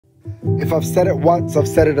If I've said it once, I've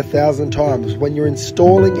said it 1,000 times. When you're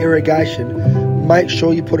installing irrigation, make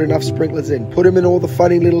sure you put enough sprinklers in. Put them in all the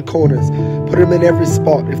funny little corners. Put them in every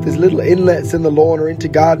spot. If there's little inlets in the lawn or into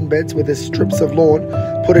garden beds where there's strips of lawn,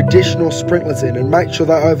 put additional sprinklers in and make sure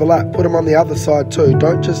they overlap. Put them on the other side too.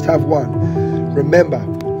 Don't just have one. Remember,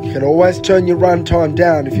 you can always turn your run time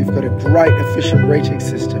down if you've got a great efficient Retic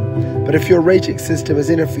system. But if your Retic system is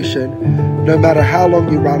inefficient, no matter how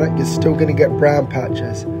long you run it, you're still going to get brown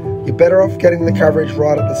patches. You're better off getting the coverage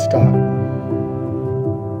right at the start.